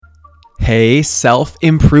Hey,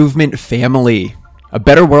 self-improvement family. A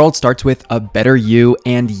better world starts with a better you,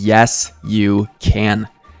 and yes, you can.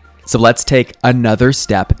 So let's take another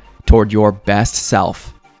step toward your best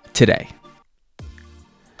self today.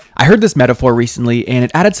 I heard this metaphor recently and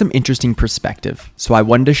it added some interesting perspective, so I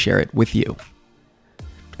wanted to share it with you.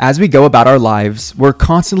 As we go about our lives, we're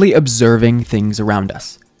constantly observing things around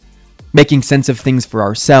us, making sense of things for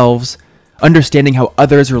ourselves, understanding how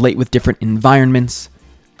others relate with different environments.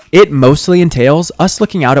 It mostly entails us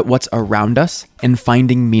looking out at what's around us and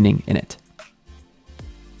finding meaning in it.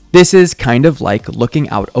 This is kind of like looking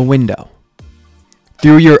out a window.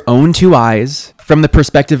 Through your own two eyes, from the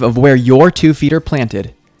perspective of where your 2 feet are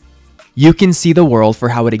planted, you can see the world for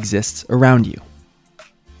how it exists around you.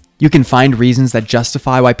 You can find reasons that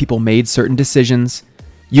justify why people made certain decisions.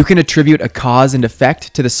 You can attribute a cause and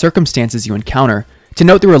effect to the circumstances you encounter to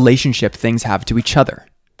note the relationship things have to each other.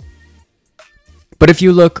 But if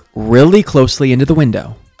you look really closely into the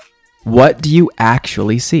window, what do you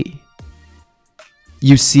actually see?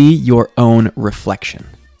 You see your own reflection.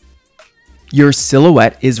 Your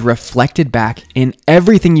silhouette is reflected back in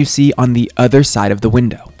everything you see on the other side of the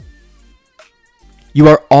window. You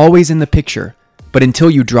are always in the picture, but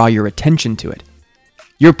until you draw your attention to it,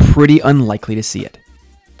 you're pretty unlikely to see it.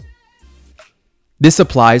 This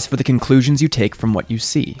applies for the conclusions you take from what you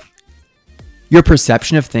see. Your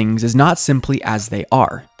perception of things is not simply as they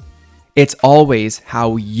are. It's always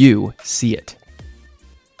how you see it.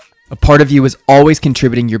 A part of you is always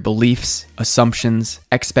contributing your beliefs, assumptions,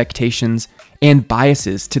 expectations, and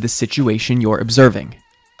biases to the situation you're observing.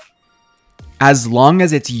 As long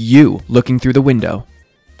as it's you looking through the window,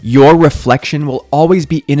 your reflection will always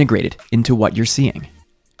be integrated into what you're seeing.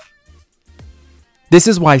 This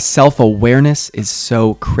is why self-awareness is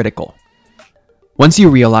so critical. Once you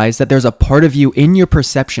realize that there's a part of you in your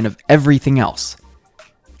perception of everything else,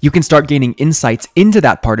 you can start gaining insights into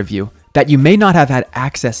that part of you that you may not have had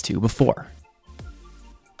access to before.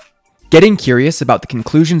 Getting curious about the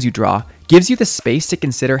conclusions you draw gives you the space to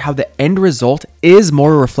consider how the end result is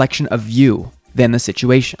more a reflection of you than the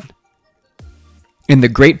situation. And the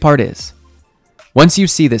great part is, once you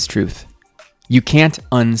see this truth, you can't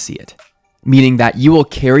unsee it, meaning that you will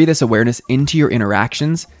carry this awareness into your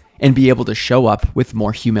interactions and be able to show up with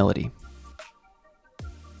more humility.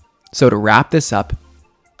 So to wrap this up,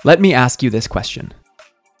 let me ask you this question.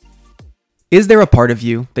 Is there a part of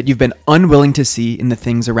you that you've been unwilling to see in the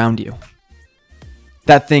things around you?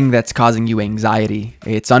 That thing that's causing you anxiety,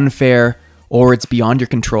 it's unfair, or it's beyond your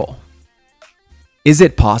control. Is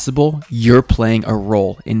it possible you're playing a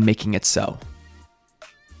role in making it so?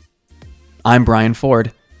 I'm Brian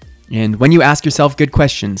Ford, and when you ask yourself good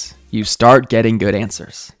questions, you start getting good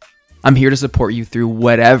answers. I'm here to support you through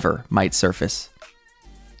whatever might surface.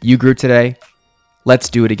 You grew today. Let's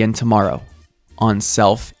do it again tomorrow on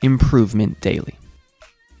Self-Improvement Daily.